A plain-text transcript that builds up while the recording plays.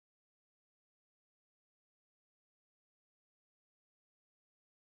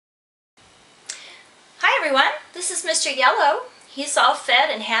everyone, this is Mr. Yellow. He's all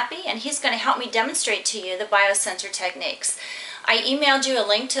fed and happy, and he's going to help me demonstrate to you the biosensor techniques. I emailed you a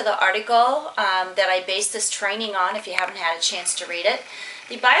link to the article that I based this training on if you haven't had a chance to read it.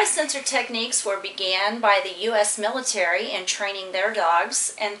 The biosensor techniques were began by the U.S. military in training their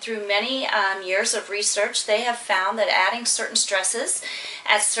dogs, and through many years of research they have found that adding certain stresses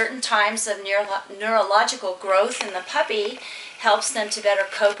at certain times of neurological growth in the puppy helps them to better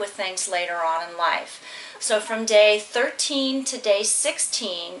cope with things later on in life. So from day 13 to day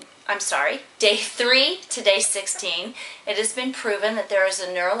 16, day 3 to day 16, it has been proven that there is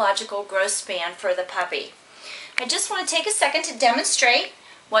a neurological growth span for the puppy. I just want to take a second to demonstrate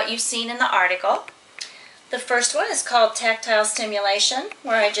what you've seen in the article. The first one is called tactile stimulation,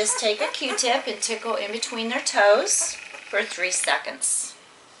 where I just take a Q-tip and tickle in between their toes for 3 seconds.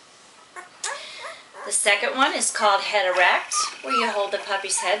 The second one is called head erect, where you hold the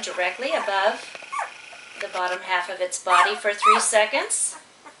puppy's head directly above the bottom half of its body for 3 seconds.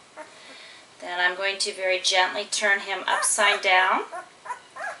 Then I'm going to very gently turn him upside down,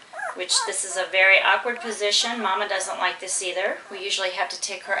 which this is a very awkward position. Mama doesn't like this either. We usually have to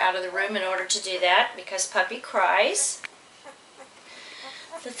take her out of the room in order to do that because puppy cries.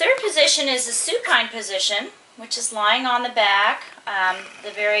 The third position is the supine position, which is lying on the back.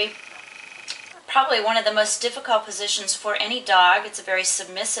 Probably one of the most difficult positions for any dog. It's a very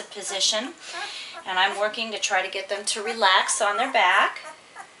submissive position, and I'm working to try to get them to relax on their back.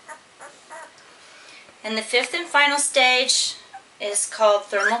 And the fifth and final stage is called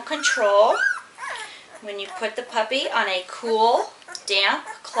thermal control, when you put the puppy on a cool, damp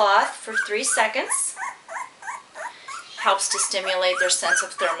cloth for 3 seconds. Helps to stimulate their sense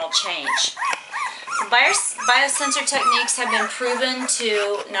of thermal change. The biosensor techniques have been proven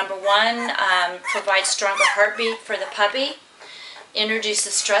to, number one, provide stronger heartbeat for the puppy, introduce the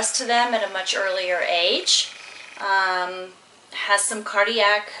stress to them at a much earlier age, has some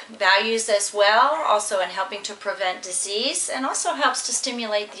cardiac values as well, also in helping to prevent disease, and also helps to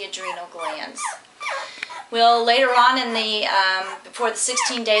stimulate the adrenal glands. We'll later on in the, before the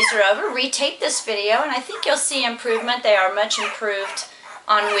 16 days are over, retape this video, and I think you'll see improvement. They are much improved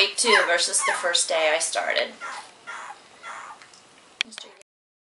on week 2 versus the first day I started.